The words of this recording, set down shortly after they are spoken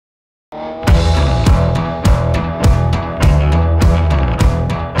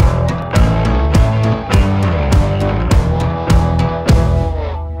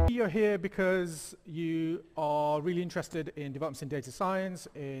here because you are really interested in developments in data science,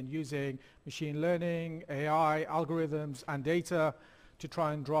 in using machine learning, AI, algorithms, and data to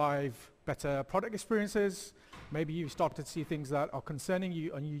try and drive better product experiences. Maybe you've started to see things that are concerning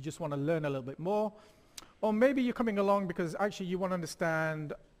you and you just want to learn a little bit more. Or maybe you're coming along because actually you want to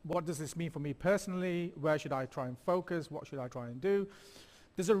understand, what does this mean for me personally? Where should I try and focus? What should I try and do?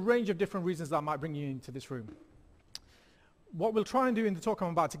 There's a range of different reasons that might bring you into this room. What we'll try and do in the talk I'm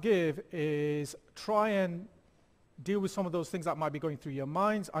about to give is try and deal with some of those things that might be going through your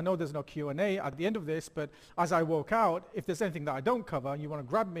minds. I know there's no Q&A at the end of this, but as I walk out, if there's anything that I don't cover and you want to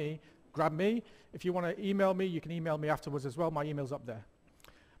grab me. If you want to email me, you can email me afterwards as well. My email's up there.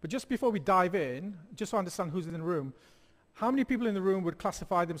 But just before we dive in, just to understand who's in the room, how many people in the room would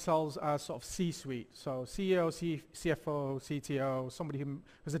classify themselves as sort of C-suite? So CEO, CFO, CTO, somebody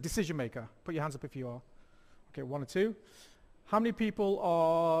who's a decision maker. Put your hands up if you are. Okay, 1 or 2. How many people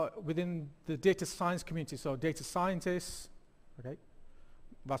are within the data science community? So data scientists, okay,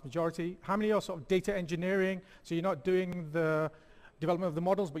 vast majority. How many are sort of data engineering? So you're not doing the development of the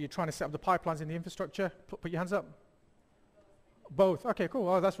models, but you're trying to set up the pipelines in the infrastructure? Put your hands up. Both. Okay, cool.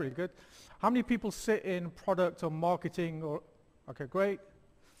 Oh, that's really good. How many people sit in product or marketing or, okay, great.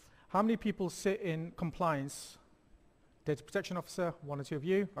 How many people sit in compliance? Data protection officer, 1 or 2 of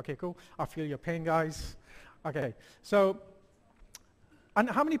you. Okay, cool. I feel your pain, guys. Okay, so, and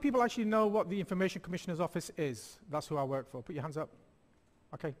how many people actually know what the Information Commissioner's Office is? That's who I work for. Put your hands up.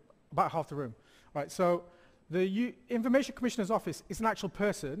 Okay, about half the room. All right, so the Information Commissioner's Office is an actual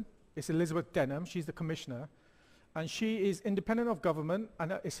person. It's Elizabeth Denham. She's the commissioner. And she is independent of government,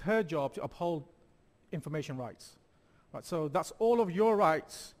 and it's her job to uphold information rights. Right, so that's all of your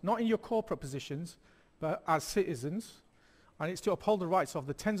rights, not in your corporate positions, but as citizens. And it's to uphold the rights of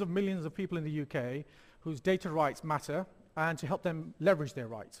the tens of millions of people in the UK whose data rights matter, and to help them leverage their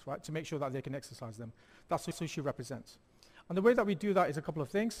rights, right, to make sure that they can exercise them. That's who she represents. And the way that we do that is a couple of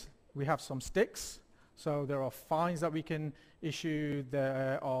things. We have some sticks. So there are fines that we can issue.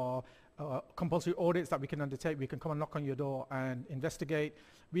 There are compulsory audits that we can undertake. We can come and knock on your door and investigate.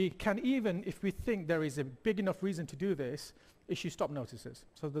 We can even, if we think there is a big enough reason to do this, issue stop notices.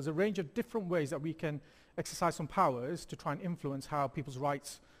 So there's a range of different ways that we can exercise some powers to try and influence how people's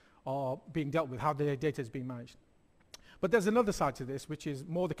rights are being dealt with, how their data is being managed. But there's another side to this, which is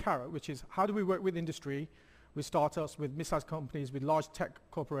more the carrot, which is how do we work with industry, with startups, with mid-sized companies, with large tech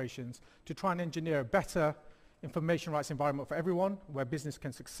corporations to try and engineer a better information rights environment for everyone, where business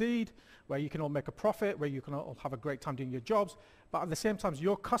can succeed, where you can all make a profit, where you can all have a great time doing your jobs, but at the same time,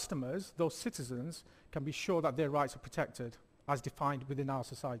 your customers, those citizens, can be sure that their rights are protected as defined within our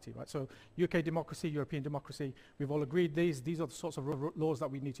society, right? So UK democracy, European democracy, we've all agreed these are the sorts of laws that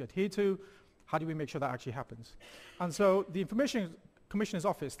we need to adhere to. How do we make sure that actually happens? And so the Information Commissioner's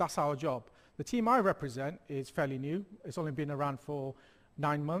Office, that's our job. The team I represent is fairly new. It's only been around for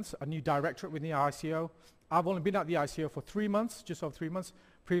 9 months, a new directorate within the ICO. I've only been at the ICO for 3 months, just over 3 months.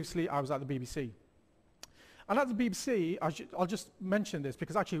 Previously, I was at the BBC. And at the BBC, I'll just mention this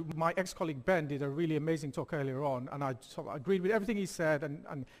because actually my ex-colleague Ben did a really amazing talk earlier on, and I sort of agreed with everything he said,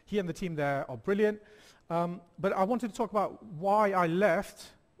 and he and the team there are brilliant. But I wanted to talk about why I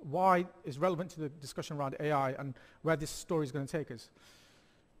left, why it's relevant to the discussion around AI, and where this story is going to take us.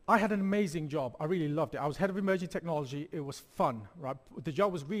 I had an amazing job. I really loved it. I was head of emerging technology. It was fun, right? The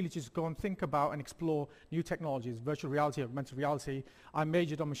job was really just go and think about and explore new technologies, virtual reality, augmented reality. I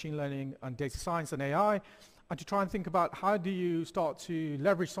majored on machine learning and data science and AI, and to try and think about how do you start to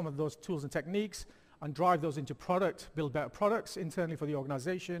leverage some of those tools and techniques and drive those into product, build better products internally for the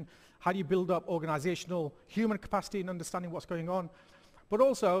organization. How do you build up organizational human capacity in understanding what's going on? But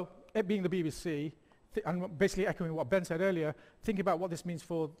also, it being the BBC, and basically echoing what Ben said earlier, thinking about what this means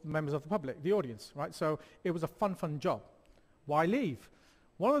for members of the public, the audience, right? So it was a fun job. Why leave?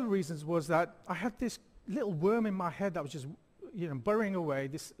 One of the reasons was that I had this little worm in my head that was just, burrowing away,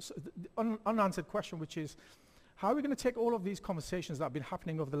 this unanswered question, which is, how are we going to take all of these conversations that have been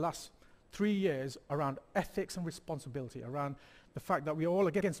happening over the last 3 years around ethics and responsibility, around the fact that we're all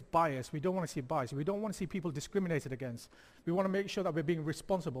against bias. We don't want to see bias. We don't want to see people discriminated against. We want to make sure that we're being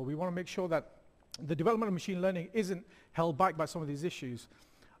responsible. We want to make sure that the development of machine learning isn't held back by some of these issues.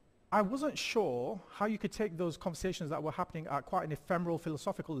 I wasn't sure how you could take those conversations that were happening at quite an ephemeral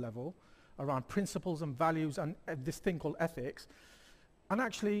philosophical level around principles and values and this thing called ethics, and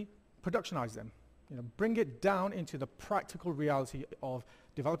actually productionize them. Bring it down into the practical reality of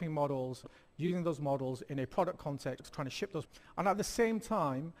developing models, using those models in a product context, trying to ship those. And at the same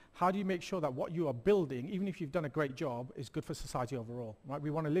time, how do you make sure that what you are building, even if you've done a great job, is good for society overall, right? We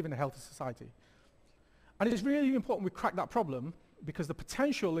want to live in a healthy society. And it's really important we crack that problem because the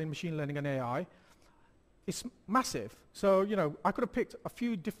potential in machine learning and AI is massive. So, I could have picked a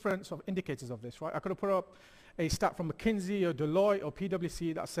few different sort of indicators of this, right? I could have put up a stat from McKinsey or Deloitte or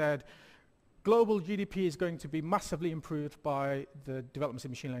PwC that said global GDP is going to be massively improved by the developments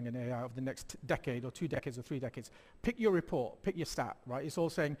in machine learning and AI over the next decade or 2 decades or 3 decades. Pick your report, pick your stat, right? It's all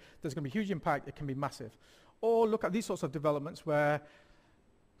saying there's going to be huge impact, it can be massive. Or look at these sorts of developments where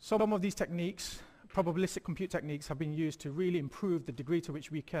some of these techniques, probabilistic compute techniques, have been used to really improve the degree to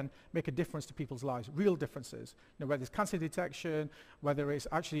which we can make a difference to people's lives, real differences. Whether it's cancer detection, whether it's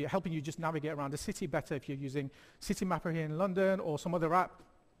actually helping you just navigate around the city better if you're using City Mapper here in London or some other app.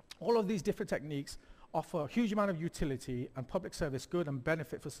 All of these different techniques offer a huge amount of utility and public service good and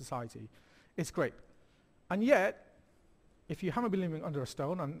benefit for society. It's great. And yet, if you haven't been living under a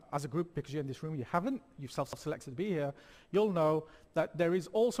stone, and as a group, because you're in this room, you haven't, you've self-selected to be here, you'll know that there is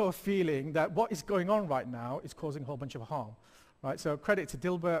also a feeling that what is going on right now is causing a whole bunch of harm. Right? So credit to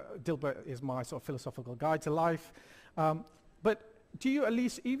Dilbert. Dilbert is my sort of philosophical guide to life. But do you at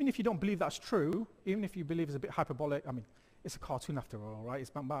least, even if you don't believe that's true, even if you believe it's a bit hyperbolic, I mean, it's a cartoon after all, right? It's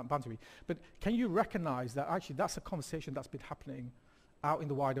bound to be. But can you recognize that actually that's a conversation that's been happening out in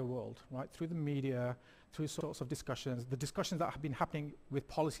the wider world, right? Through the media, through sorts of discussions, the discussions that have been happening with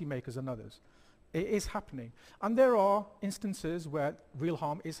policymakers and others. It is happening. And there are instances where real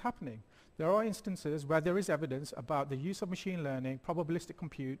harm is happening. There are instances where there is evidence about the use of machine learning, probabilistic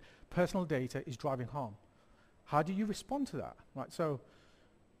compute, personal data is driving harm. How do you respond to that, right? So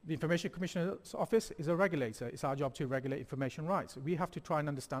the Information Commissioner's Office is a regulator. It's our job to regulate information rights. We have to try and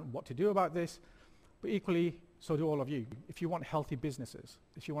understand what to do about this, but equally, so do all of you. If you want healthy businesses,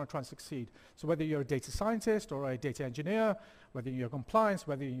 if you want to try and succeed. So whether you're a data scientist or a data engineer, whether you're compliance,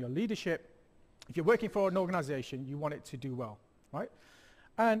 whether you're leadership, if you're working for an organization, you want it to do well, right?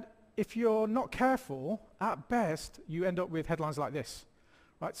 And if you're not careful, at best, you end up with headlines like this,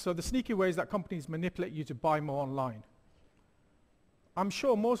 right? So the sneaky ways that companies manipulate you to buy more online. I'm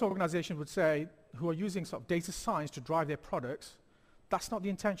sure most organizations would say, who are using sort of data science to drive their products, that's not the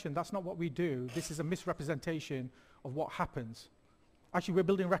intention, that's not what we do. This is a misrepresentation of what happens. Actually, we're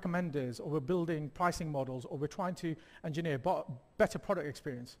building recommenders, or we're building pricing models, or we're trying to engineer better product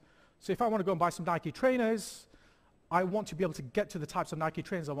experience. So if I want to go and buy some Nike trainers, I want to be able to get to the types of Nike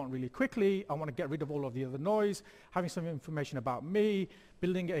trainers I want really quickly. I want to get rid of all of the other noise. Having some information about me,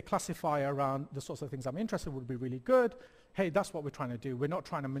 building a classifier around the sorts of things I'm interested in would be really good. Hey, that's what we're trying to do. We're not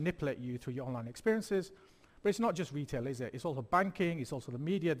trying to manipulate you through your online experiences. But it's not just retail, is it? It's also banking, it's also the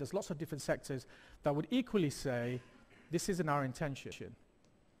media. There's lots of different sectors that would equally say, this isn't our intention.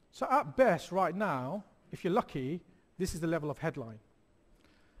 So at best, right now, if you're lucky, this is the level of headline.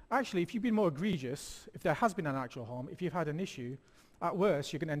 Actually, if you've been more egregious, if there has been an actual harm, if you've had an issue, at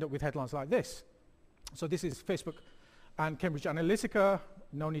worst, you can end up with headlines like this. So this is Facebook and Cambridge Analytica.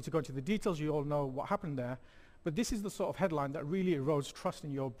 No need to go into the details. You all know what happened there. But this is the sort of headline that really erodes trust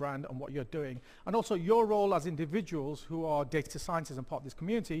in your brand and what you're doing. And also your role as individuals who are data scientists and part of this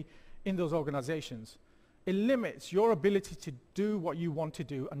community in those organizations. It limits your ability to do what you want to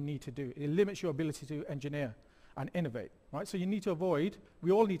do and need to do. It limits your ability to engineer and innovate, right? So you need to avoid, we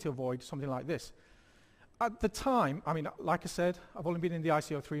all need to avoid something like this. At the time, I mean, like I said, I've only been in the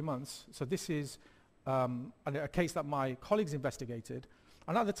ICO 3 months, so this is a case that my colleagues investigated,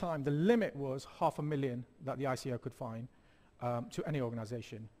 and at the time, the limit was $500,000 that the ICO could fine to any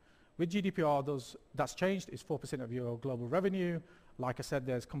organization. With GDPR, that's changed. It's 4% of your global revenue. Like I said,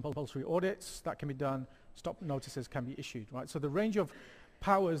 there's compulsory audits that can be done. Stop notices can be issued, right? So the range of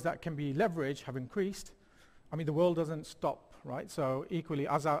powers that can be leveraged have increased. I mean, the world doesn't stop, right? So equally,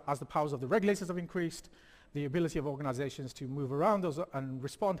 as the powers of the regulators have increased, the ability of organizations to move around those and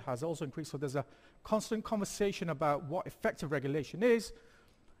respond has also increased. So there's a constant conversation about what effective regulation is.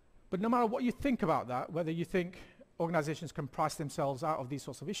 But no matter what you think about that, whether you think organizations can price themselves out of these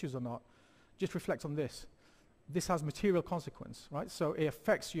sorts of issues or not, just reflect on this. This has material consequence, right? So it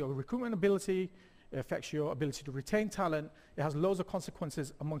affects your recruitment ability, it affects your ability to retain talent, it has loads of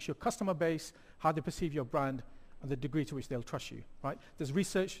consequences amongst your customer base, how they perceive your brand, and the degree to which they'll trust you, right? There's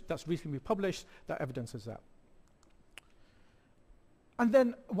research that's recently published that evidences that. And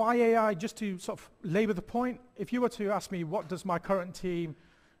then why AI? Just to sort of labor the point, if you were to ask me what does my current team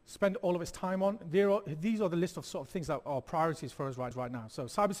spend all of its time on, these are the list of sort of things that are priorities for us right now. So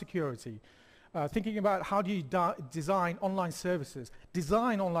cybersecurity, thinking about how do you design online services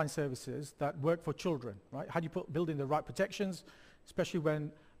that work for children, right? How do you build in the right protections, especially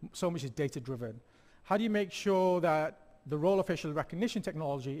when so much is data-driven? How do you make sure that the role of facial recognition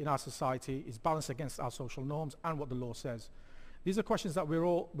technology in our society is balanced against our social norms and what the law says? These are questions that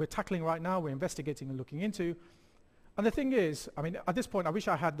we're tackling right now, we're investigating and looking into. And the thing is, I mean, at this point, I wish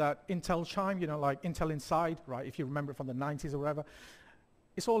I had that Intel chime, you know, like Intel Inside, right? If you remember it from the 90s or whatever.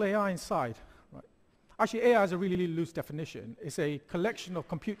 It's all AI inside, right? Actually, AI is a really loose definition. It's a collection of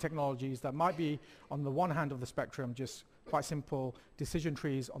compute technologies that might be, on the one hand of the spectrum, just quite simple decision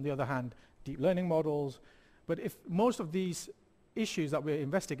trees. On the other hand, deep learning models. But if most of these issues that we're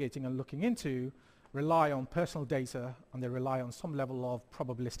investigating and looking into rely on personal data, and they rely on some level of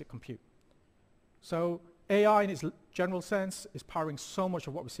probabilistic compute. So AI in its general sense is powering so much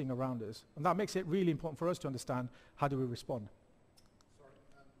of what we're seeing around us. And that makes it really important for us to understand how do we respond. Sorry,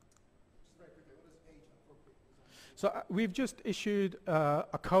 just very quickly, what is age-appropriate design? So we've just issued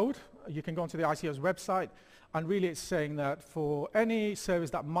a code. You can go onto the ICO's website, and really it's saying that for any service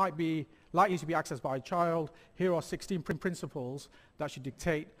that might be likely to be accessed by a child, here are 16 principles that should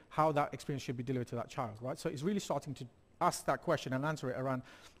dictate how that experience should be delivered to that child, right? So it's really starting to ask that question and answer it around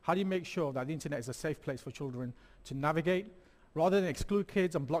how do you make sure that the internet is a safe place for children to navigate? Rather than exclude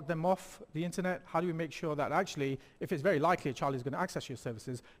kids and block them off the internet, how do we make sure that actually, if it's very likely a child is going to access your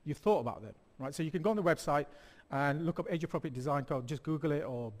services, you've thought about that, right? So you can go on the website and look up age-appropriate design code, just Google it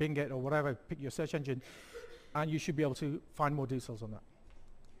or Bing it or whatever, pick your search engine, and you should be able to find more details on that.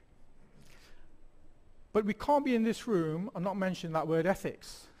 But we can't be in this room and not mention that word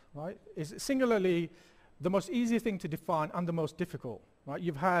ethics, right? It's singularly the most easy thing to define and the most difficult, right?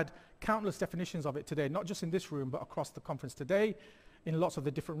 You've had countless definitions of it today, not just in this room, but across the conference today. In lots of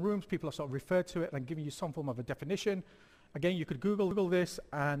the different rooms, people have sort of referred to it and given you some form of a definition. Again, you could Google this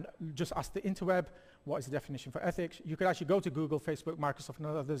and just ask the interweb, what is the definition for ethics? You could actually go to Google, Facebook, Microsoft, and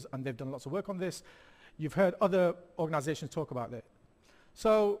others, and they've done lots of work on this. You've heard other organizations talk about it.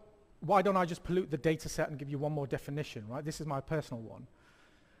 So why don't I just pollute the data set and give you one more definition, right? This is my personal one.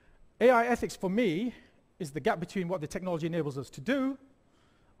 AI ethics, for me, is the gap between what the technology enables us to do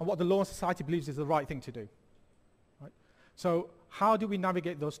and what the law and society believes is the right thing to do, right? So how do we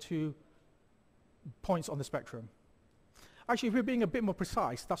navigate those two points on the spectrum? Actually, if we're being a bit more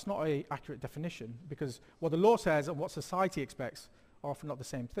precise, that's not an accurate definition, because what the law says and what society expects are often not the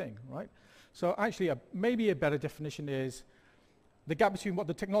same thing, right? So actually, maybe a better definition is the gap between what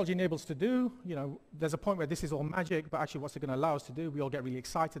the technology enables to do. You know, there's a point where this is all magic, but actually what's it going to allow us to do? We all get really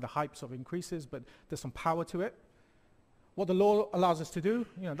excited, the hype sort of increases, but there's some power to it. What the law allows us to do,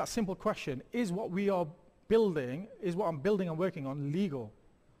 you know, that simple question, is what we are building, is what I'm building and working on legal?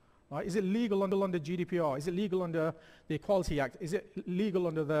 Right? Is it legal under GDPR? Is it legal under the Equality Act? Is it legal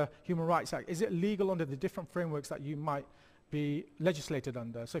under the Human Rights Act? Is it legal under the different frameworks that you might be legislated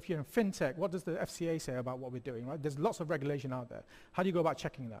under? So if you're in fintech, what does the FCA say about what we're doing, right? There's lots of regulation out there. How do you go about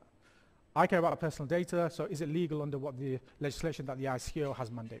checking that? I care about personal data, so is it legal under what the legislation that the ICO has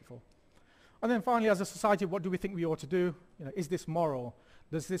mandate for? And then finally, as a society, what do we think we ought to do? You know, is this moral?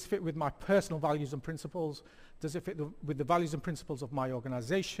 Does this fit with my personal values and principles? Does it fit with the values and principles of my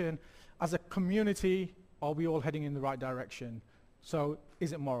organization? As a community, are we all heading in the right direction? So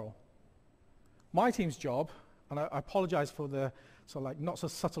is it moral? My team's job, and I apologize for the sort of like not so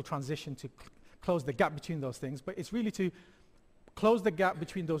subtle transition to close the gap between those things, but it's really to close the gap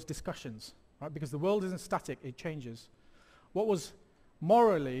between those discussions, right? Because the world isn't static, it changes. What was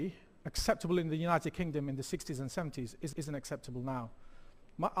morally acceptable in the United Kingdom in the 60s and 70s isn't acceptable now.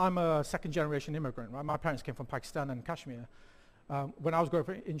 I'm a second generation immigrant, right? My parents came from Pakistan and Kashmir. When I was growing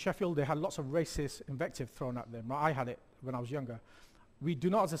up in Sheffield, they had lots of racist invective thrown at them, right? I had it when I was younger. We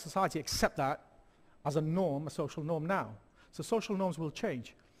do not as a society accept that as a norm, a social norm now. So social norms will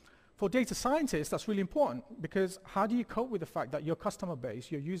change. For data scientists, that's really important, because how do you cope with the fact that your customer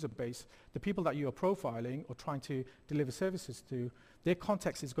base, your user base, the people that you are profiling or trying to deliver services to, their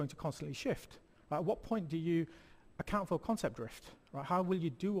context is going to constantly shift. Right? At what point do you account for concept drift? Right? How will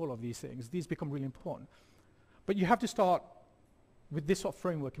you do all of these things? These become really important. But you have to start with this sort of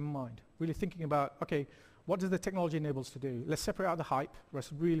framework in mind, really thinking about, okay, what does the technology enable us to do? Let's separate out the hype.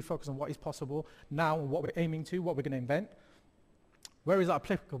 Let's really focus on what is possible now and what we're aiming to, what we're going to invent. Where is that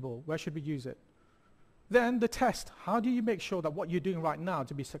applicable? Where should we use it? Then the test. How do you make sure that what you're doing right now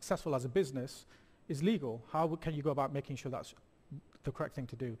to be successful as a business is legal? How can you go about making sure that's the correct thing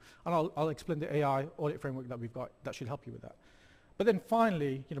to do? And I'll explain the AI audit framework that we've got that should help you with that. But then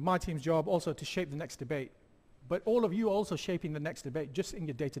finally, you know, my team's job also to shape the next debate. But all of you are also shaping the next debate just in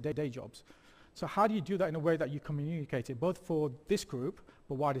your day-to-day jobs. So how do you do that in a way that you communicate it, both for this group,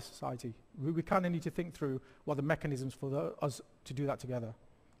 but wider society? We kind of need to think through what the mechanisms for us to do that together.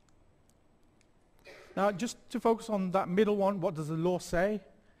 Now, just to focus on that middle one, what does the law say?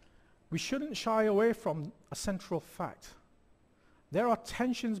 We shouldn't shy away from a central fact. There are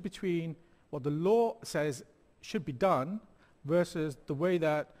tensions between what the law says should be done versus the way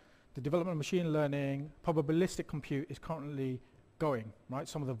that the development of machine learning, probabilistic compute is currently going, right?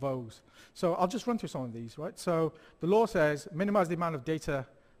 Some of the vogues. So I'll just run through some of these, right? So the law says minimize the amount of data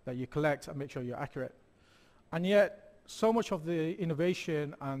that you collect and make sure you're accurate. And yet, so much of the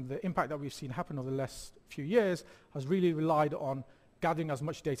innovation and the impact that we've seen happen over the last few years has really relied on gathering as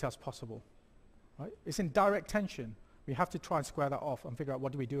much data as possible, right? It's in direct tension. We have to try and square that off and figure out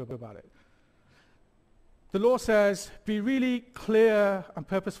what do we do about it. The law says be really clear and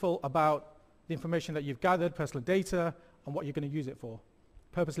purposeful about the information that you've gathered, personal data, and what you're going to use it for.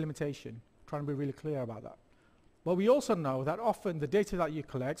 Purpose limitation, trying to be really clear about that. But we also know that often the data that you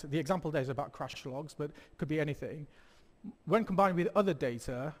collect, the example there is about crash logs, but it could be anything, when combined with other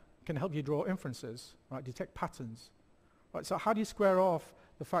data, can help you draw inferences, right? Detect patterns. Right? So how do you square off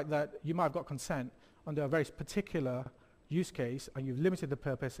the fact that you might have got consent under a very particular use case and you've limited the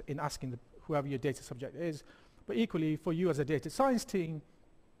purpose in asking whoever your data subject is, but equally for you as a data science team,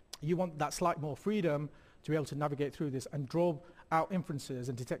 you want that slight more freedom to be able to navigate through this and draw out inferences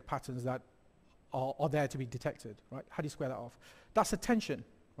and detect patterns that are there to be detected, right? How do you square that off? That's a tension,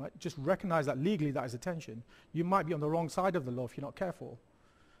 right? Just recognize that legally that is a tension. You might be on the wrong side of the law if you're not careful.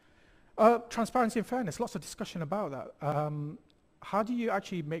 Transparency and fairness, lots of discussion about that. How do you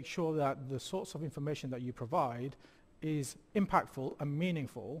actually make sure that the sorts of information that you provide is impactful and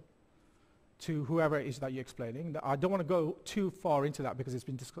meaningful to whoever it is that you're explaining? I don't want to go too far into that because it's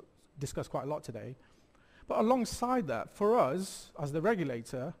been discussed quite a lot today. But alongside that, for us, as the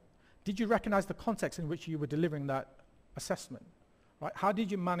regulator, did you recognize the context in which you were delivering that assessment? Right? How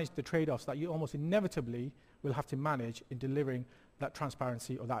did you manage the trade-offs that you almost inevitably will have to manage in delivering that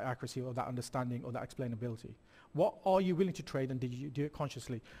transparency or that accuracy or that understanding or that explainability? What are you willing to trade, and did you do it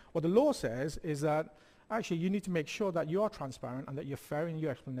consciously? What the law says is that actually you need to make sure that you are transparent and that you're fair in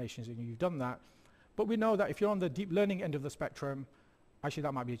your explanations, and you've done that. But we know that if you're on the deep learning end of the spectrum, actually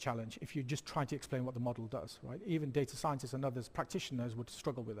that might be a challenge if you're just trying to explain what the model does, right? Even data scientists and others, practitioners, would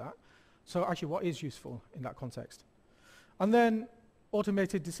struggle with that. So actually what is useful in that context? And then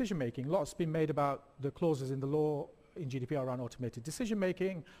automated decision making. Lots been made about the clauses in the law in GDPR around automated decision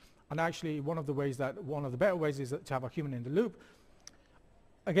making. And actually one of the better ways is to have a human in the loop.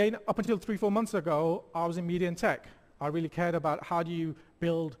 Again, up until 3-4 months ago, I was in media and tech. I really cared about how do you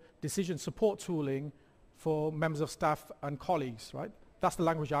build decision support tooling for members of staff and colleagues, right? That's the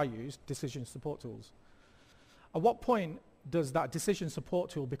language I use, decision support tools. At what point does that decision support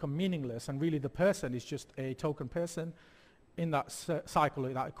tool become meaningless and really the person is just a token person in that cycle,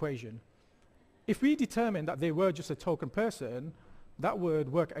 in that equation? If we determined that they were just a token person, that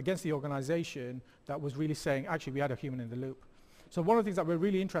would work against the organization that was really saying, actually, we had a human in the loop. So one of the things that we're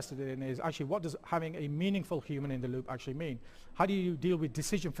really interested in is actually what does having a meaningful human in the loop actually mean? How do you deal with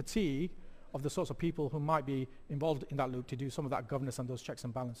decision fatigue of the sorts of people who might be involved in that loop to do some of that governance and those checks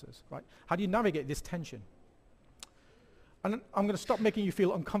and balances, right? How do you navigate this tension? And I'm going to stop making you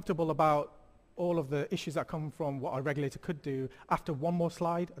feel uncomfortable about all of the issues that come from what a regulator could do after one more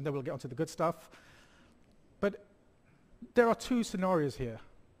slide, and then we'll get onto the good stuff. But there are two scenarios here.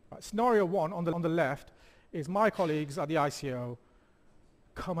 Right? Scenario one on the left is my colleagues at the ICO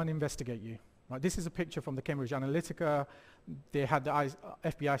come and investigate you. Right? This is a picture from the Cambridge Analytica. They had the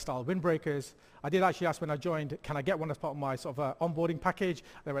FBI-style windbreakers. I did actually ask when I joined, can I get one as part of my sort of onboarding package?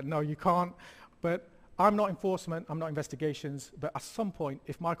 They went, no, you can't. But I'm not enforcement, I'm not investigations, but at some point,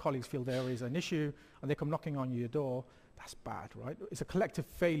 if my colleagues feel there is an issue and they come knocking on your door, that's bad, right? It's a collective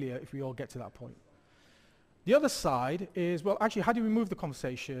failure if we all get to that point. The other side is, well, actually, how do we move the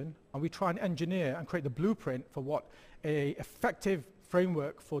conversation and we try and engineer and create the blueprint for what an effective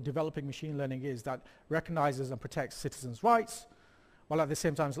framework for developing machine learning is that recognizes and protects citizens' rights, while at the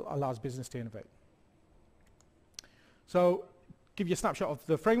same time allows business to innovate. So, give you a snapshot of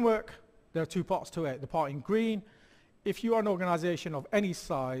the framework. There are two parts to it. The part in green, if you are an organization of any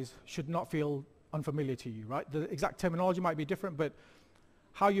size, should not feel unfamiliar to you, right? The exact terminology might be different, but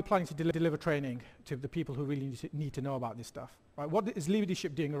how are you planning to deliver training to the people who really need to know about this stuff, right? What is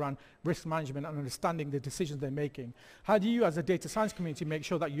leadership doing around risk management and understanding the decisions they're making? How do you, as a data science community, make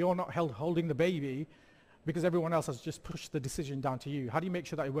sure that you're not holding the baby because everyone else has just pushed the decision down to you? How do you make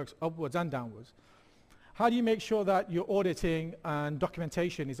sure that it works upwards and downwards? How do you make sure that your auditing and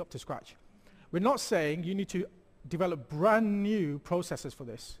documentation is up to scratch? We're not saying you need to develop brand new processes for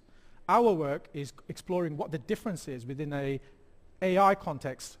this. Our work is exploring what the difference is within a AI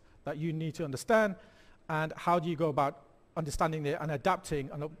context that you need to understand, and how do you go about understanding it and adapting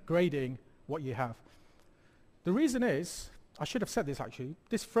and upgrading what you have. The reason is, I should have said this actually,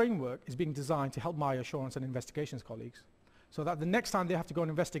 this framework is being designed to help my assurance and investigations colleagues. so that the next time they have to go and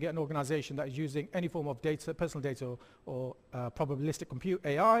investigate an organization that is using any form of data, personal data or probabilistic compute,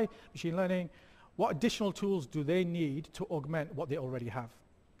 AI, machine learning, what additional tools do they need to augment what they already have?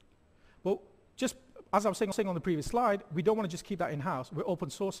 Well, just as I was saying on the previous slide, we don't want to just keep that in-house. We're open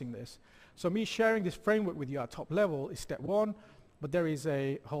sourcing this. So me sharing this framework with you at top level is step one, but there is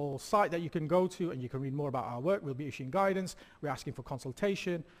a whole site that you can go to and you can read more about our work. We'll be issuing guidance. We're asking for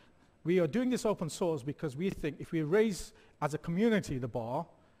consultation. We are doing this open source because we think if we raise as a community the bar,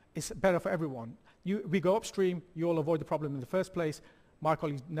 it's better for everyone. We go upstream, you all avoid the problem in the first place. My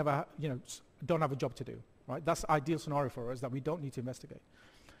colleagues never, don't have a job to do, right? That's the ideal scenario for us, that we don't need to investigate.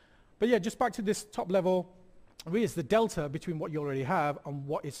 But yeah, just back to this top level, really it's the delta between what you already have and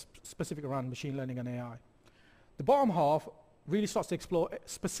what is specific around machine learning and AI. The bottom half really starts to explore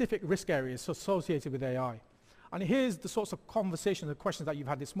specific risk areas associated with AI. And here's the sorts of conversations and questions that you've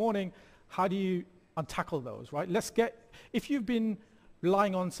had this morning. How do you untackle those, right? If you've been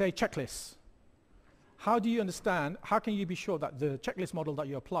relying on, say, checklists, how do you understand, how can you be sure that the checklist model that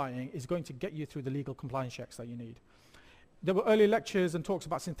you're applying is going to get you through the legal compliance checks that you need? There were earlier lectures and talks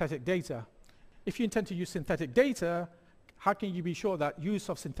about synthetic data. If you intend to use synthetic data, how can you be sure that use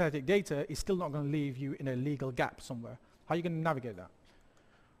of synthetic data is still not going to leave you in a legal gap somewhere? How are you going to navigate that?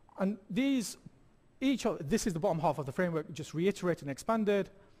 And this is the bottom half of the framework, just reiterated and expanded.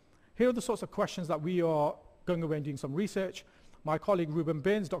 Here are the sorts of questions that we are going away and doing some research. My colleague Ruben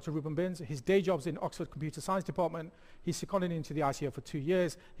Binns, Dr. Ruben Binns, his day job's in Oxford Computer Science Department. He's seconded into the ICO for 2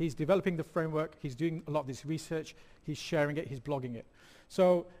 years. He's developing the framework. He's doing a lot of this research. He's sharing it. He's blogging it.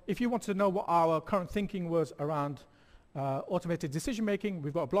 So if you want to know what our current thinking was around automated decision making,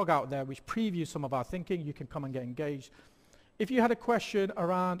 we've got a blog out there which previews some of our thinking. You can come and get engaged. If you had a question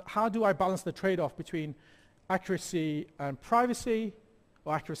around how do I balance the trade-off between accuracy and privacy,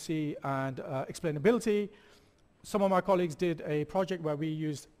 or accuracy and explainability, some of my colleagues did a project where we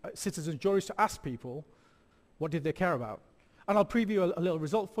used citizen juries to ask people what did they care about. And I'll preview a little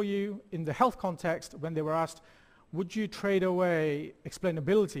result for you. In the health context, when they were asked, would you trade away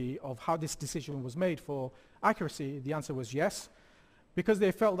explainability of how this decision was made for accuracy, the answer was yes, because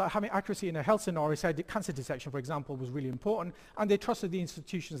they felt that having accuracy in a health scenario, say cancer detection, for example, was really important, and they trusted the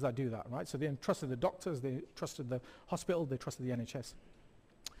institutions that do that, right? So they trusted the doctors, they trusted the hospital, they trusted the NHS.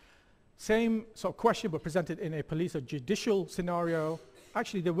 Same sort of question, but presented in a police or judicial scenario.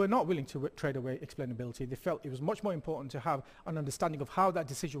 Actually, they were not willing to trade away explainability. They felt it was much more important to have an understanding of how that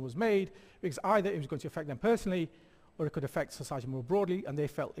decision was made, because either it was going to affect them personally, or it could affect society more broadly, and they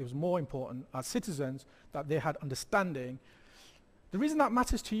felt it was more important as citizens that they had understanding. The reason that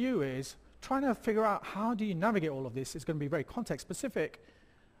matters to you is trying to figure out how do you navigate all of this is going to be very context specific.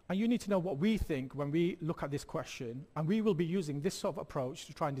 And you need to know what we think when we look at this question, and we will be using this sort of approach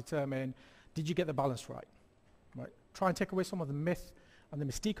to try and determine, did you get the balance right? Try and take away some of the myth and the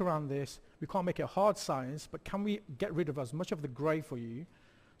mystique around this. We can't make it hard science, but can we get rid of as much of the grey for you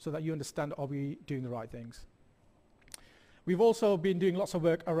so that you understand, are we doing the right things? We've also been doing lots of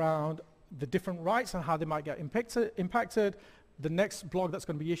work around the different rights and how they might get impacted. The next blog that's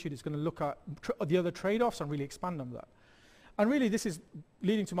going to be issued is going to look at the other trade-offs and really expand on that. And really, this is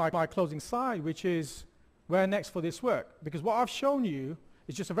leading to my closing slide, which is where next for this work? Because what I've shown you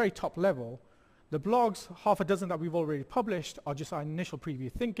is just a very top level. The blogs, half a dozen that we've already published, are just our initial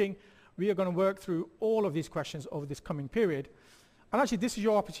preview thinking. We are going to work through all of these questions over this coming period. And actually, this is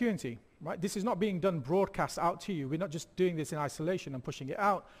your opportunity, right? This is not being done broadcast out to you. We're not just doing this in isolation and pushing it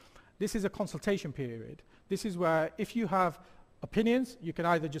out. This is a consultation period. This is where if you have opinions, you can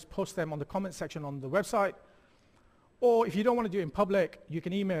either just post them on the comment section on the website, or if you don't want to do it in public, you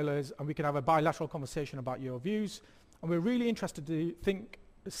can email us and we can have a bilateral conversation about your views. And we're really interested to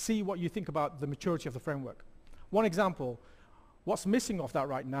see what you think about the maturity of the framework. One example, what's missing of that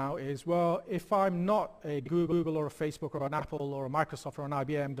right now is, well, if I'm not a Google or a Facebook or an Apple or a Microsoft or an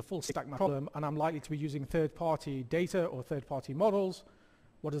IBM, the full stack problem, and I'm likely to be using third-party data or third-party models,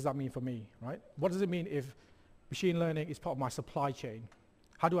 what does that mean for me, right? What does it mean if machine learning is part of my supply chain?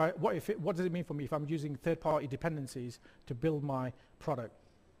 What does it mean for me if I'm using third-party dependencies to build my product?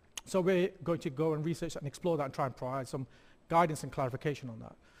 So we're going to go and research and explore that and try and provide some guidance and clarification on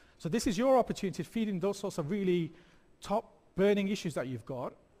that. So this is your opportunity to feed in those sorts of really top burning issues that you've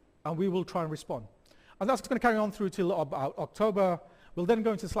got, and we will try and respond. And that's going to carry on through till about October. We'll then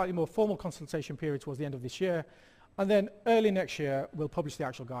go into a slightly more formal consultation period towards the end of this year, and then early next year, we'll publish the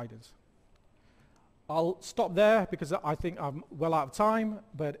actual guidance. I'll stop there because I think I'm well out of time,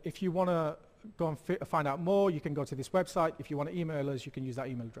 but if you want to go and find out more, you can go to this website. If you want to email us, you can use that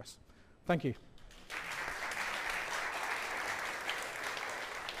email address. Thank you.